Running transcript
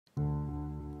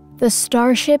The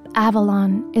Starship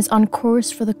Avalon is on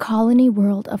course for the colony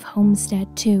world of Homestead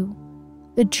 2.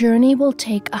 The journey will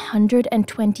take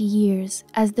 120 years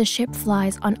as the ship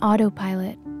flies on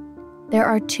autopilot. There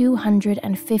are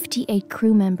 258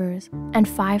 crew members and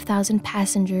 5,000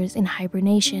 passengers in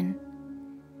hibernation.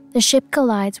 The ship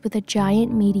collides with a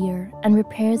giant meteor and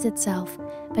repairs itself,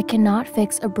 but cannot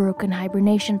fix a broken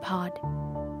hibernation pod.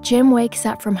 Jim wakes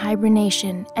up from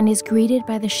hibernation and is greeted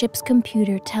by the ship's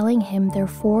computer telling him they're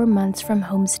 4 months from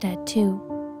Homestead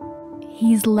 2.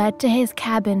 He's led to his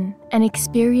cabin and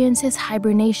experiences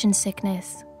hibernation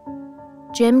sickness.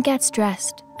 Jim gets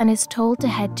dressed and is told to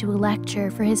head to a lecture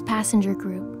for his passenger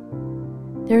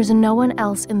group. There's no one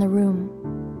else in the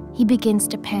room. He begins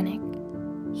to panic.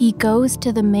 He goes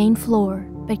to the main floor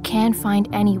but can't find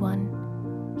anyone.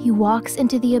 He walks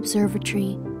into the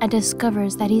observatory and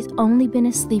discovers that he's only been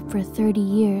asleep for 30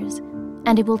 years,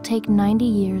 and it will take 90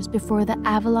 years before the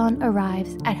Avalon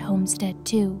arrives at Homestead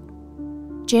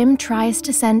 2. Jim tries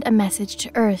to send a message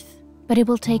to Earth, but it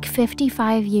will take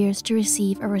 55 years to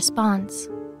receive a response.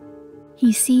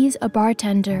 He sees a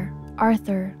bartender,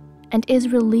 Arthur, and is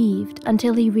relieved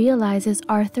until he realizes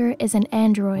Arthur is an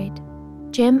android.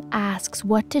 Jim asks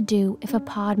what to do if a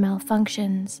pod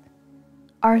malfunctions.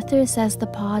 Arthur says the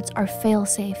pods are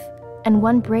fail-safe, and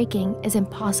one breaking is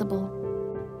impossible.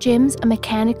 Jim's a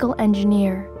mechanical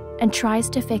engineer and tries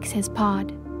to fix his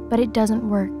pod, but it doesn't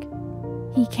work.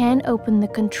 He can't open the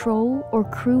control or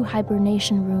crew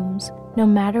hibernation rooms, no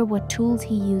matter what tools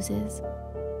he uses.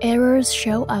 Errors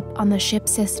show up on the ship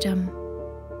system.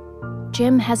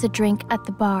 Jim has a drink at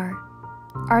the bar.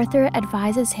 Arthur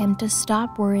advises him to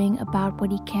stop worrying about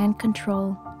what he can't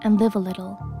control and live a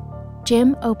little.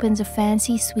 Jim opens a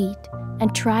fancy suite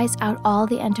and tries out all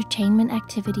the entertainment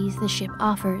activities the ship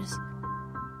offers.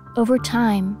 Over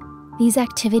time, these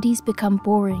activities become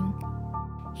boring.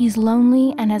 He's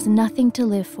lonely and has nothing to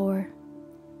live for.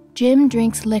 Jim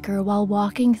drinks liquor while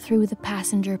walking through the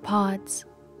passenger pods.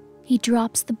 He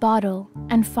drops the bottle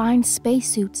and finds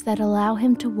spacesuits that allow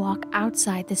him to walk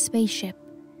outside the spaceship.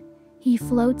 He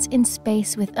floats in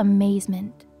space with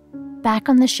amazement. Back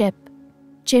on the ship,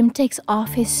 Jim takes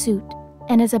off his suit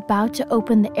and is about to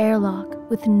open the airlock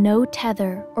with no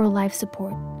tether or life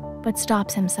support, but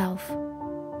stops himself.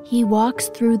 He walks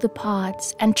through the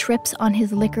pods and trips on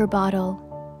his liquor bottle.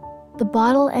 The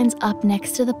bottle ends up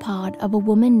next to the pod of a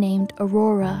woman named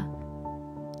Aurora.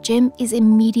 Jim is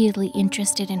immediately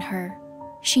interested in her.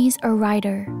 She's a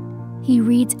writer. He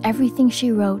reads everything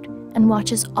she wrote and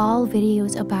watches all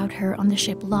videos about her on the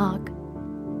ship log.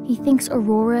 He thinks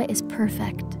Aurora is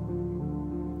perfect.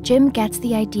 Jim gets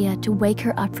the idea to wake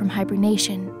her up from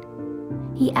hibernation.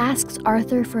 He asks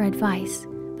Arthur for advice,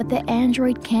 but the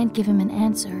android can't give him an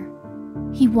answer.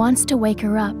 He wants to wake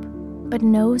her up, but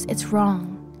knows it's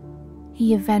wrong.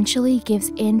 He eventually gives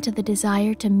in to the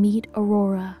desire to meet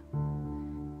Aurora.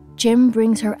 Jim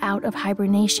brings her out of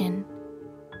hibernation.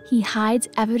 He hides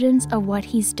evidence of what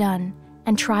he's done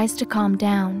and tries to calm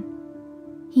down.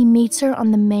 He meets her on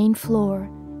the main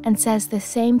floor and says the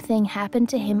same thing happened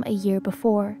to him a year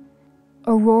before.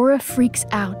 Aurora freaks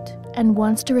out and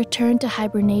wants to return to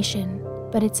hibernation,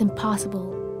 but it's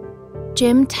impossible.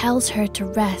 Jim tells her to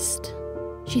rest.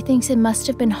 She thinks it must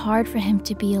have been hard for him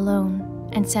to be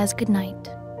alone and says goodnight.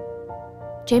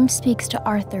 Jim speaks to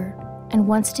Arthur and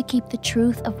wants to keep the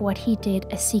truth of what he did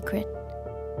a secret.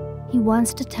 He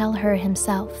wants to tell her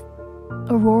himself.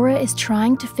 Aurora is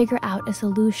trying to figure out a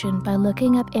solution by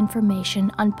looking up information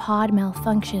on pod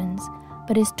malfunctions,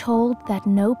 but is told that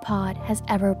no pod has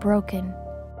ever broken.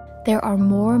 There are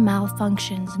more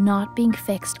malfunctions not being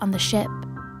fixed on the ship.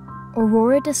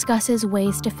 Aurora discusses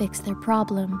ways to fix their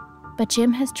problem, but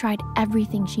Jim has tried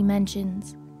everything she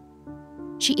mentions.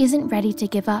 She isn't ready to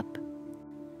give up.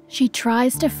 She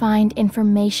tries to find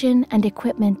information and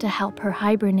equipment to help her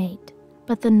hibernate,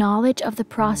 but the knowledge of the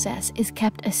process is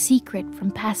kept a secret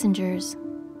from passengers.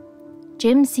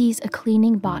 Jim sees a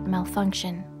cleaning bot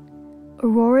malfunction.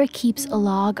 Aurora keeps a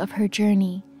log of her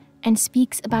journey and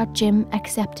speaks about Jim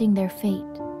accepting their fate.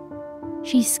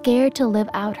 She's scared to live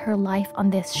out her life on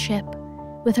this ship,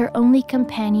 with her only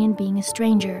companion being a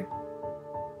stranger.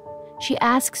 She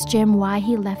asks Jim why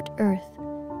he left Earth,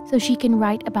 so she can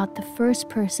write about the first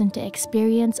person to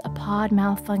experience a pod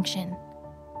malfunction.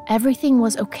 Everything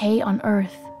was okay on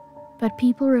Earth, but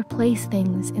people replace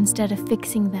things instead of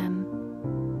fixing them.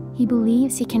 He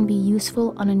believes he can be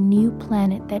useful on a new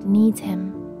planet that needs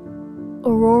him.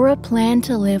 Aurora planned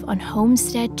to live on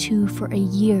Homestead 2 for a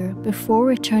year before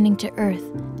returning to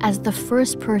Earth as the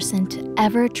first person to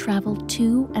ever travel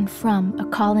to and from a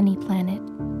colony planet.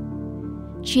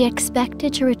 She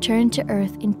expected to return to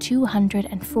Earth in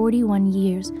 241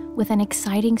 years with an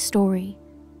exciting story.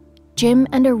 Jim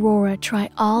and Aurora try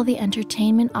all the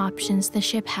entertainment options the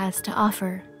ship has to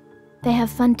offer. They have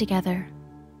fun together.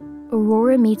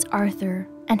 Aurora meets Arthur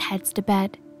and heads to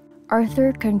bed.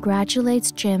 Arthur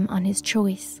congratulates Jim on his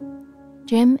choice.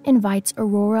 Jim invites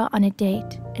Aurora on a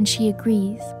date and she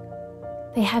agrees.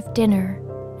 They have dinner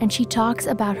and she talks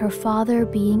about her father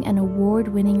being an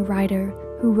award-winning writer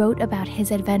who wrote about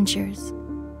his adventures.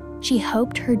 She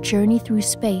hoped her journey through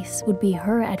space would be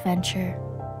her adventure.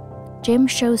 Jim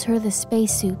shows her the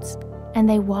spacesuits and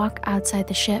they walk outside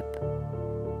the ship.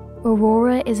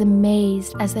 Aurora is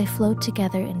amazed as they float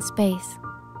together in space.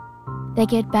 They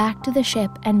get back to the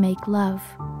ship and make love.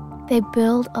 They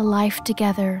build a life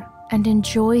together and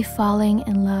enjoy falling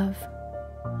in love.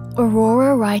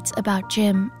 Aurora writes about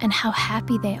Jim and how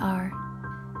happy they are.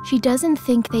 She doesn't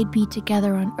think they'd be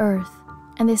together on Earth,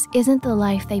 and this isn't the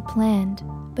life they planned,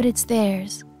 but it's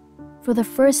theirs. For the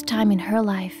first time in her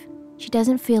life, she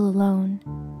doesn't feel alone.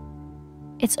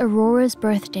 It's Aurora's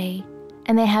birthday,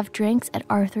 and they have drinks at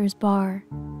Arthur's bar.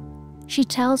 She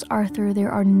tells Arthur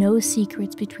there are no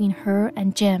secrets between her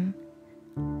and Jim.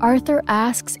 Arthur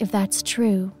asks if that's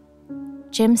true.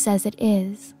 Jim says it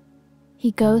is.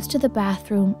 He goes to the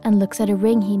bathroom and looks at a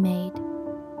ring he made.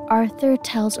 Arthur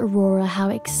tells Aurora how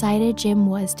excited Jim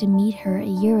was to meet her a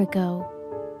year ago.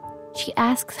 She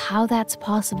asks how that's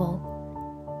possible.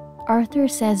 Arthur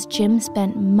says Jim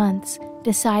spent months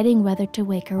deciding whether to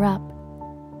wake her up,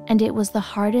 and it was the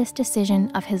hardest decision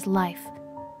of his life,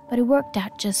 but it worked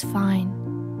out just fine.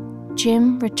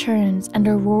 Jim returns and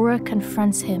Aurora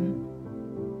confronts him.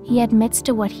 He admits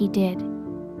to what he did.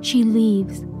 She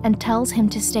leaves and tells him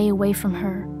to stay away from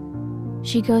her.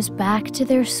 She goes back to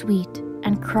their suite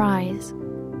and cries.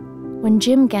 When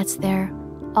Jim gets there,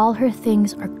 all her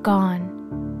things are gone.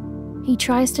 He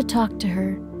tries to talk to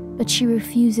her, but she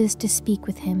refuses to speak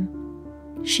with him.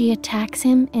 She attacks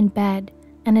him in bed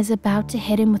and is about to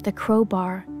hit him with a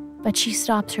crowbar, but she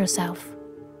stops herself.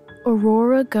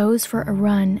 Aurora goes for a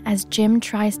run as Jim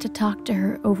tries to talk to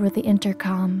her over the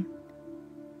intercom.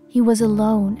 He was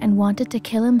alone and wanted to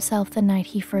kill himself the night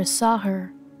he first saw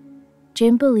her.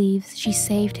 Jim believes she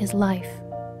saved his life.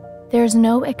 There's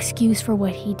no excuse for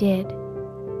what he did.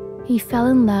 He fell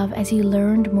in love as he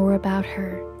learned more about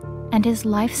her, and his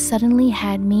life suddenly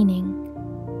had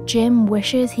meaning. Jim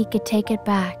wishes he could take it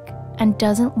back and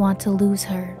doesn't want to lose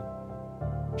her.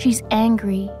 She's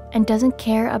angry and doesn't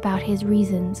care about his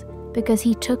reasons because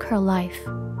he took her life.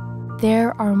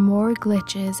 There are more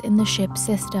glitches in the ship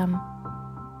system.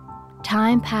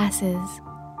 Time passes.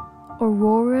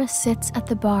 Aurora sits at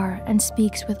the bar and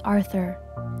speaks with Arthur.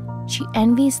 She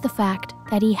envies the fact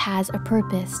that he has a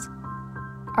purpose.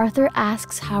 Arthur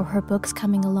asks how her book's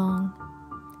coming along.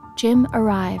 Jim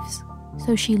arrives,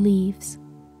 so she leaves.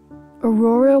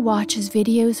 Aurora watches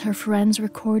videos her friends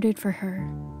recorded for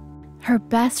her. Her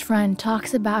best friend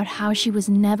talks about how she was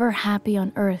never happy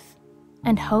on Earth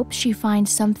and hopes she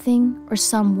finds something or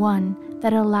someone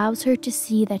that allows her to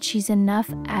see that she's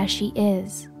enough as she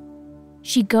is.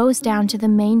 She goes down to the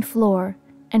main floor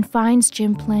and finds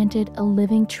Jim planted a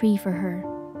living tree for her.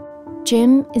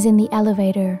 Jim is in the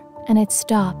elevator and it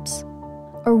stops.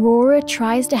 Aurora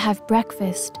tries to have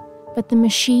breakfast, but the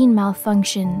machine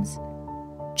malfunctions.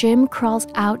 Jim crawls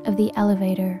out of the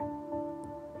elevator.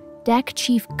 Deck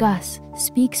Chief Gus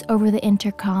speaks over the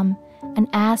intercom and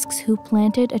asks who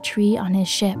planted a tree on his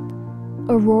ship.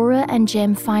 Aurora and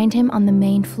Jim find him on the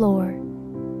main floor.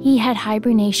 He had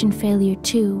hibernation failure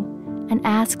too, and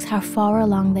asks how far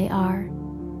along they are.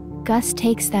 Gus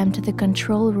takes them to the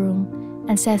control room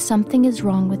and says something is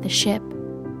wrong with the ship.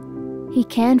 He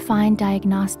can find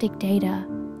diagnostic data.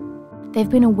 They've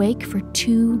been awake for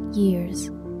 2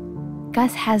 years.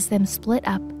 Gus has them split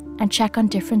up and check on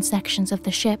different sections of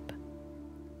the ship.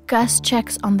 Gus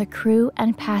checks on the crew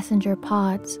and passenger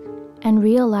pods and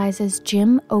realizes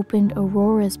Jim opened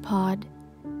Aurora's pod.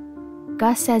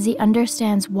 Gus says he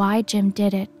understands why Jim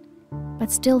did it,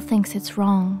 but still thinks it's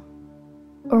wrong.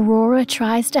 Aurora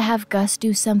tries to have Gus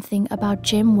do something about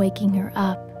Jim waking her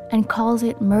up and calls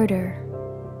it murder.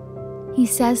 He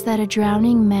says that a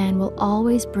drowning man will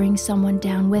always bring someone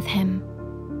down with him.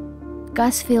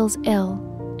 Gus feels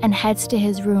ill and heads to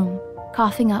his room,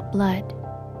 coughing up blood.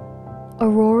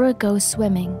 Aurora goes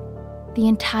swimming. The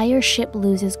entire ship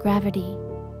loses gravity.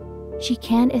 She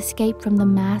can't escape from the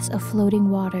mass of floating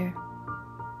water.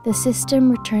 The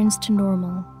system returns to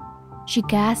normal. She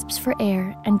gasps for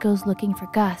air and goes looking for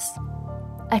Gus.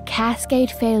 A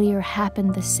cascade failure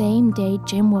happened the same day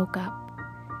Jim woke up.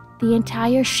 The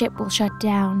entire ship will shut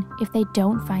down if they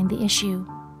don't find the issue.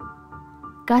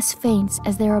 Gus faints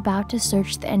as they're about to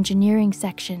search the engineering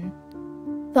section.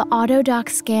 The autodoc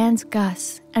scans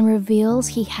Gus and reveals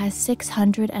he has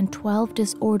 612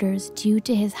 disorders due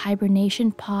to his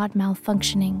hibernation pod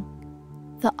malfunctioning.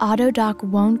 The autodoc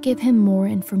won't give him more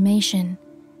information,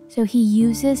 so he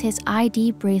uses his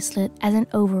ID bracelet as an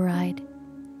override.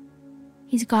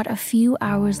 He's got a few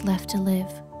hours left to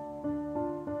live.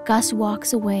 Gus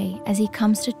walks away as he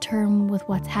comes to terms with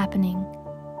what's happening.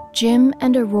 Jim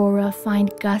and Aurora find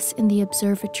Gus in the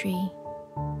observatory.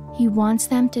 He wants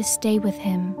them to stay with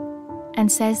him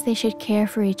and says they should care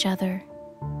for each other.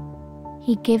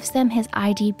 He gives them his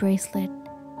ID bracelet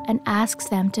and asks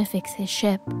them to fix his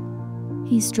ship.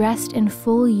 He's dressed in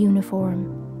full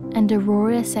uniform, and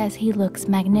Aurora says he looks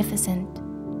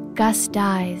magnificent. Gus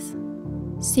dies.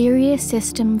 Serious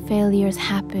system failures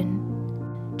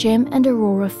happen. Jim and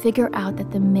Aurora figure out that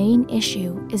the main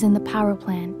issue is in the power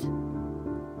plant.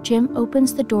 Jim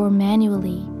opens the door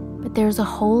manually, but there's a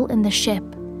hole in the ship,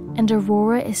 and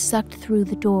Aurora is sucked through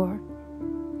the door.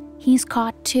 He's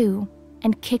caught too,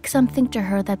 and kicks something to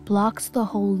her that blocks the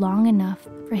hole long enough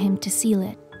for him to seal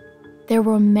it. There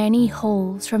were many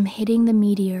holes from hitting the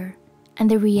meteor, and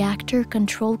the reactor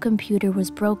control computer was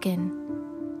broken.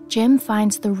 Jim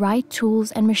finds the right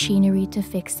tools and machinery to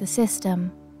fix the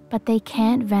system, but they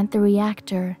can't vent the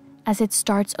reactor as it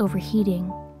starts overheating.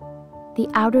 The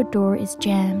outer door is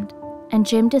jammed, and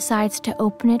Jim decides to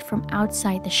open it from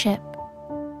outside the ship.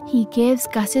 He gives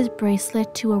Gus's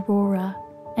bracelet to Aurora,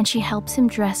 and she helps him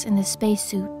dress in the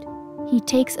spacesuit. He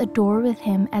takes a door with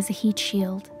him as a heat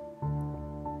shield.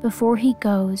 Before he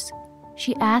goes,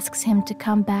 she asks him to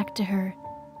come back to her,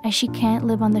 as she can't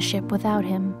live on the ship without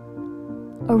him.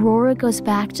 Aurora goes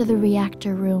back to the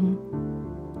reactor room.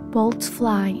 Bolts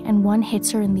fly and one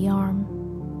hits her in the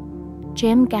arm.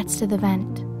 Jim gets to the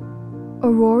vent.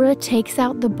 Aurora takes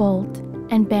out the bolt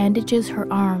and bandages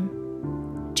her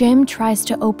arm. Jim tries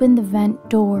to open the vent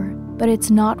door, but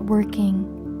it's not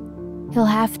working. He'll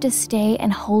have to stay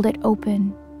and hold it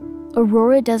open.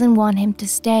 Aurora doesn't want him to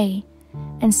stay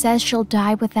and says she'll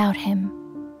die without him.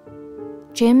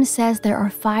 Jim says there are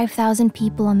 5,000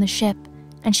 people on the ship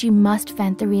and she must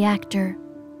vent the reactor.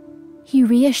 He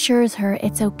reassures her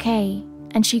it's okay,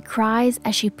 and she cries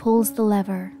as she pulls the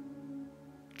lever.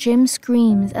 Jim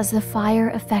screams as the fire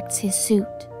affects his suit.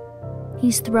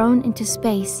 He's thrown into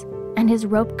space, and his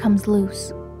rope comes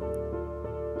loose.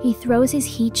 He throws his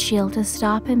heat shield to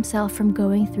stop himself from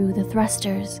going through the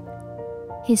thrusters.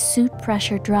 His suit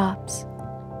pressure drops.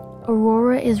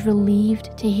 Aurora is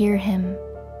relieved to hear him,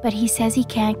 but he says he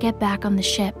can't get back on the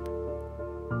ship.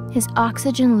 His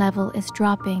oxygen level is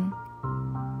dropping.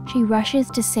 She rushes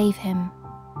to save him.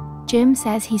 Jim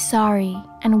says he's sorry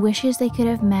and wishes they could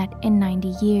have met in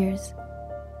 90 years.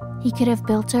 He could have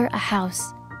built her a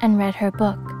house and read her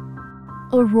book.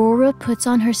 Aurora puts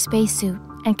on her spacesuit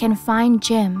and can find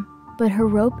Jim, but her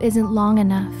rope isn't long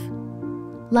enough.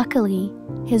 Luckily,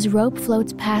 his rope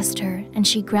floats past her and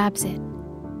she grabs it.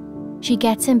 She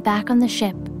gets him back on the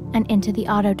ship and into the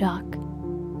autodock.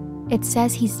 It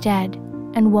says he's dead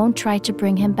and won't try to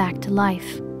bring him back to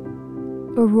life.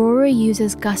 Aurora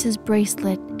uses Gus's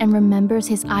bracelet and remembers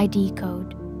his ID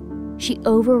code. She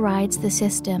overrides the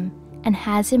system and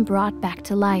has him brought back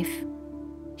to life.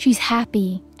 She's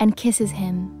happy and kisses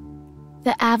him.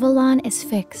 The Avalon is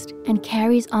fixed and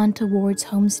carries on towards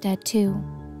Homestead 2.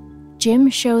 Jim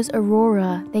shows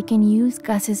Aurora they can use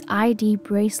Gus's ID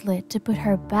bracelet to put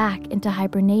her back into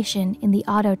hibernation in the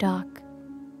autodock.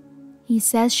 He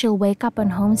says she'll wake up on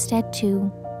Homestead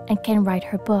 2 and can write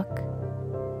her book.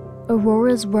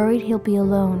 Aurora's worried he'll be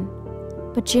alone,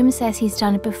 but Jim says he's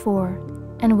done it before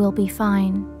and will be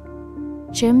fine.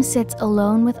 Jim sits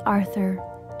alone with Arthur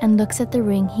and looks at the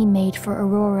ring he made for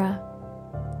Aurora.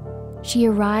 She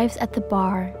arrives at the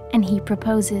bar and he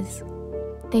proposes.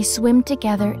 They swim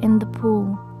together in the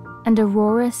pool, and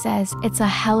Aurora says it's a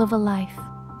hell of a life.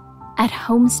 At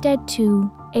Homestead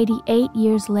 2, 88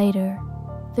 years later,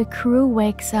 the crew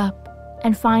wakes up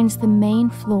and finds the main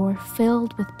floor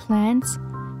filled with plants,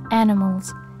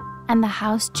 animals, and the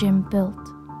house Jim built.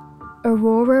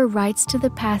 Aurora writes to the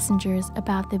passengers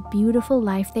about the beautiful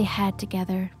life they had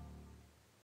together.